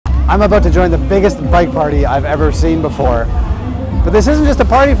I'm about to join the biggest bike party I've ever seen before. But this isn't just a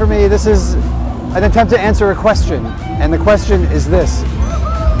party for me, this is an attempt to answer a question. And the question is this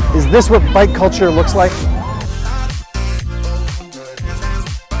what bike culture looks like?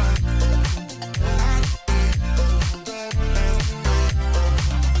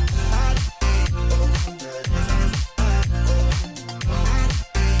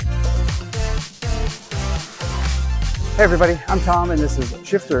 Hey everybody, I'm Tom and this is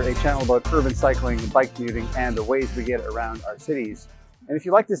Shifter, a channel about urban cycling, bike commuting, and the ways we get around our cities. And if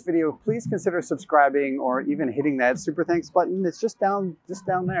you like this video, please consider subscribing or even hitting that super thanks button. It's just down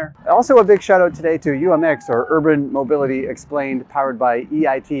there. Also a big shout out today to UMX, or Urban Mobility Explained, powered by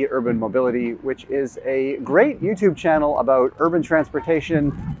EIT Urban Mobility, which is a great YouTube channel about urban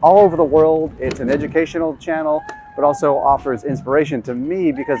transportation all over the world. It's an educational channel, but also offers inspiration to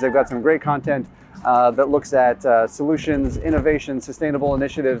me because they've got some great content that looks at solutions, innovation, sustainable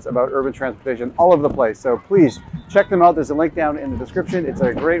initiatives about urban transportation all over the place. So please check them out. There's a link down in the description. It's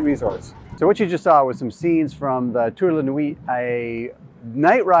a great resource. So what you just saw was some scenes from the Tour de la Nuit, a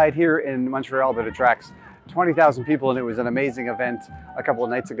night ride here in Montreal that attracts 20,000 people, and it was an amazing event a couple of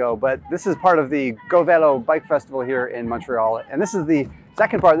nights ago. But this is part of the Velo Bike Festival here in Montreal, and this is the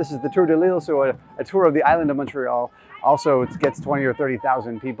second part. This is the Tour de l'Île, so a tour of the island of Montreal. Also, it gets 20 or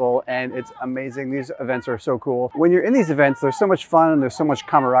 30,000 people, and it's amazing. These events are so cool. When you're in these events, there's so much fun, there's so much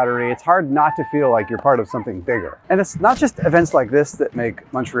camaraderie. It's hard not to feel like you're part of something bigger. And it's not just events like this that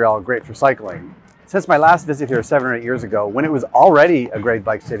make Montreal great for cycling. Since my last visit here 7 or 8 years ago, when it was already a great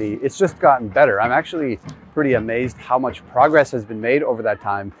bike city, it's just gotten better. I'm actually pretty amazed how much progress has been made over that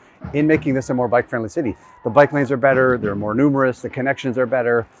time in making this a more bike-friendly city. The bike lanes are better, they're more numerous, the connections are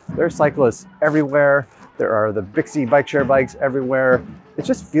better, there are cyclists everywhere, there are the Bixie bike share bikes everywhere. It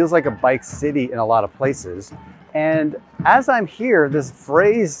just feels like a bike city in a lot of places. And as I'm here, this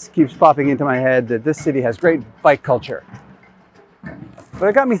phrase keeps popping into my head that this city has great bike culture. But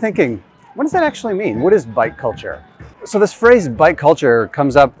it got me thinking, what does that actually mean? What is bike culture? So this phrase bike culture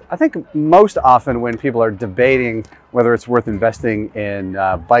comes up, I think, most often when people are debating whether it's worth investing in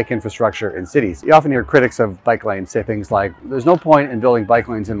bike infrastructure in cities. You often hear critics of bike lanes say things like, there's no point in building bike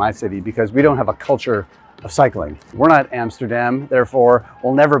lanes in my city because we don't have a culture of cycling. We're not Amsterdam, therefore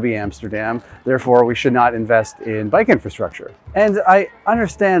we'll never be Amsterdam, therefore we should not invest in bike infrastructure. And I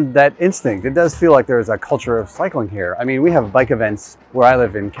understand that instinct. It does feel like there's a culture of cycling here. I mean, we have bike events where I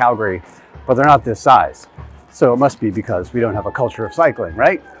live in Calgary, but they're not this size. So it must be because we don't have a culture of cycling,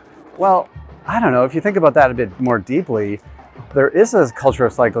 right? Well, I don't know. If you think about that a bit more deeply, there is a culture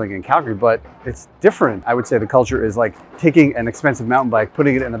of cycling in Calgary, but it's different. I would say the culture is like taking an expensive mountain bike,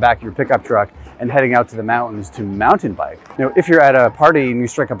 putting it in the back of your pickup truck, and heading out to the mountains to mountain bike. You know, if you're at a party and you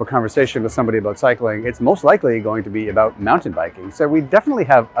strike up a conversation with somebody about cycling, it's most likely going to be about mountain biking. So we definitely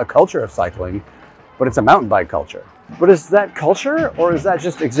have a culture of cycling, but it's a mountain bike culture. But is that culture, or does that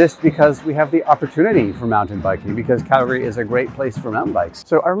just exist because we have the opportunity for mountain biking, because Calgary is a great place for mountain bikes?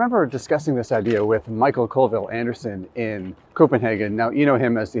 So I remember discussing this idea with Michael Colville Anderson in Copenhagen. Now, you know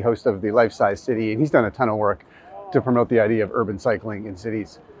him as the host of the Life-Size City, and he's done a ton of work to promote the idea of urban cycling in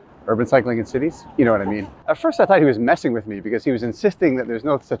cities. Urban cycling in cities? You know what I mean. At first I thought he was messing with me because he was insisting that there's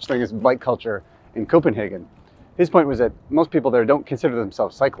no such thing as bike culture in Copenhagen. His point was that most people there don't consider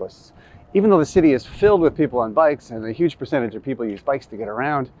themselves cyclists. Even though the city is filled with people on bikes and a huge percentage of people use bikes to get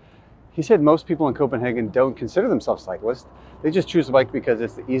around, he said most people in Copenhagen don't consider themselves cyclists. They just choose a bike because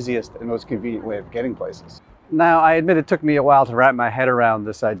it's the easiest and most convenient way of getting places. Now, I admit it took me a while to wrap my head around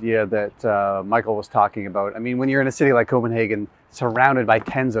this idea that Michael was talking about. I mean, when you're in a city like Copenhagen, surrounded by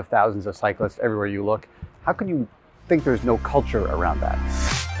tens of thousands of cyclists everywhere you look, how can you think there's no culture around that?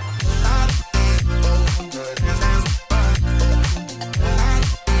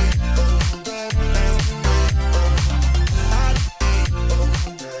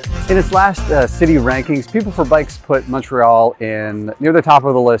 In its last city rankings, People for Bikes put Montreal in near the top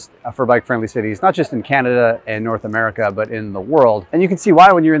of the list for bike-friendly cities, not just in Canada and North America, but in the world. And you can see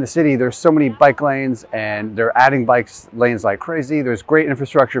why when you're in the city. There's so many bike lanes, and they're adding bikes lanes like crazy. There's great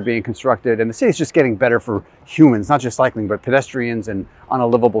infrastructure being constructed, and the city's just getting better for humans, not just cycling, but pedestrians, and on a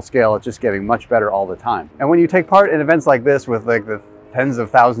livable scale, it's just getting much better all the time. And when you take part in events like this with like the tens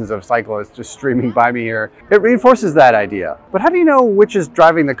of thousands of cyclists just streaming by me here, it reinforces that idea. But how do you know which is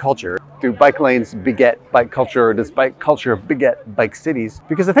driving the culture? Do bike lanes beget bike culture, or does bike culture beget bike cities?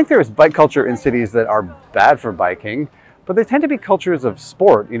 Because I think there is bike culture in cities that are bad for biking, but they tend to be cultures of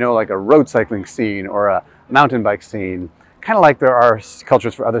sport, you know, like a road cycling scene or a mountain bike scene, kind of like there are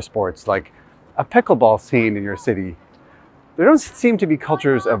cultures for other sports, like a pickleball scene in your city. There don't seem to be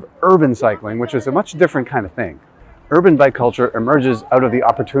cultures of urban cycling, which is a much different kind of thing. urban bike culture emerges out of the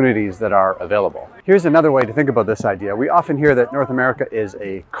opportunities that are available. Here's another way to think about this idea. We often hear that North America is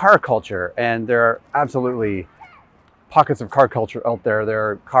a car culture, and there are absolutely pockets of car culture out there. There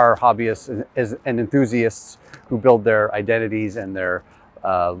are car hobbyists and enthusiasts who build their identities and their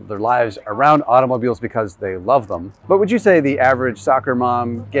lives around automobiles because they love them. But would you say the average soccer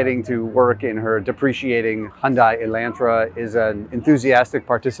mom getting to work in her depreciating Hyundai Elantra is an enthusiastic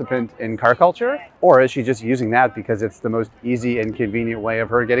participant in car culture? Or is she just using that because it's the most easy and convenient way of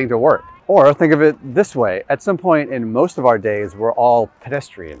her getting to work? Or think of it this way, at some point in most of our days, we're all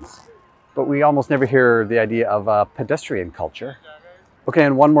pedestrians, but we almost never hear the idea of a pedestrian culture. Okay,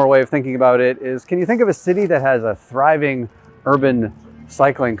 and one more way of thinking about it is, can you think of a city that has a thriving urban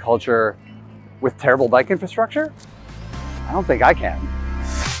cycling culture with terrible bike infrastructure? I don't think I can.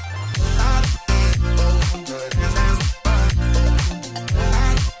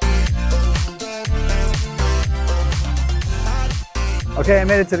 Okay, I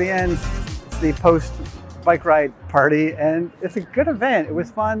made it to the end. It's the post bike ride party, and it's a good event. It was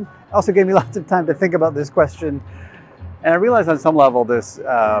fun. It also gave me lots of time to think about this question. And I realized on some level this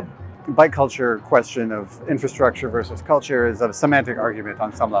bike culture question of infrastructure versus culture is a semantic argument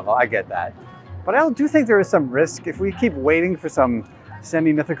on some level. I get that. But I do think there is some risk if we keep waiting for some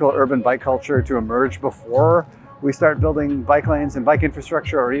semi-mythical urban bike culture to emerge before we start building bike lanes and bike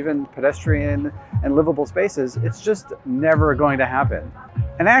infrastructure or even pedestrian and livable spaces. It's just never going to happen.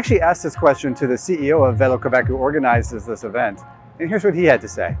 And I actually asked this question to the CEO of Velo Quebec, who organizes this event. And here's what he had to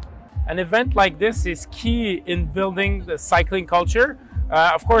say. An event like this is key in building the cycling culture.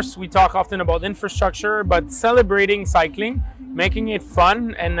 Of course, we talk often about infrastructure, but celebrating cycling, making it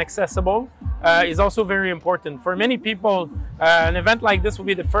fun and accessible is also very important. For many people, an event like this will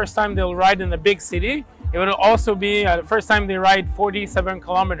be the first time they'll ride in a big city. It will also be the first time they ride 47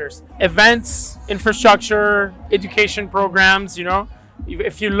 kilometers. Events, infrastructure, education programs,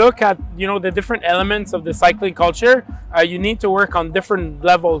 if you look at the different elements of the cycling culture, you need to work on different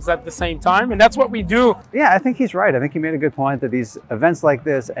levels at the same time, and that's what we do. Yeah, I think he's right. I think he made a good point that these events like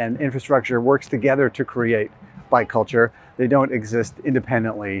this and infrastructure works together to create bike culture. They don't exist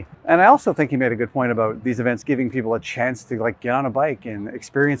independently. And I also think he made a good point about these events giving people a chance to get on a bike and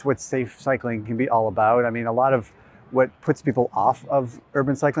experience what safe cycling can be all about. I mean, a lot of what puts people off of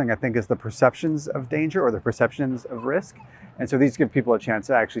urban cycling, I think, is the perceptions of danger or the perceptions of risk. And so these give people a chance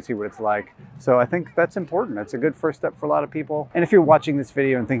to actually see what it's like. So I think that's important. That's a good first step for a lot of people. And if you're watching this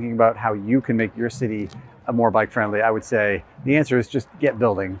video and thinking about how you can make your city more bike friendly, I would say the answer is just get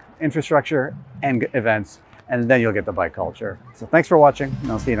building infrastructure and events, and then you'll get the bike culture. So thanks for watching,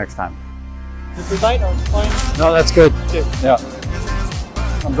 and I'll see you next time. Is the light on fine? No, that's good. Yeah.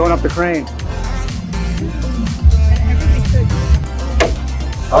 I'm going up the crane.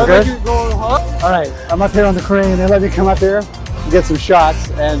 All good? All right, I'm up here on the crane. They let me come up here and get some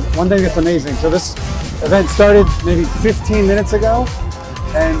shots. And one thing that's amazing, so this event started maybe 15 minutes ago,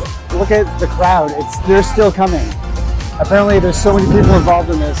 and look at the crowd. They're still coming. Apparently there's so many people involved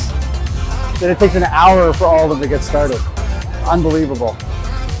in this that it takes an hour for all of them to get started. Unbelievable.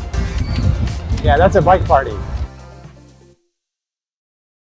 Yeah, that's a bike party.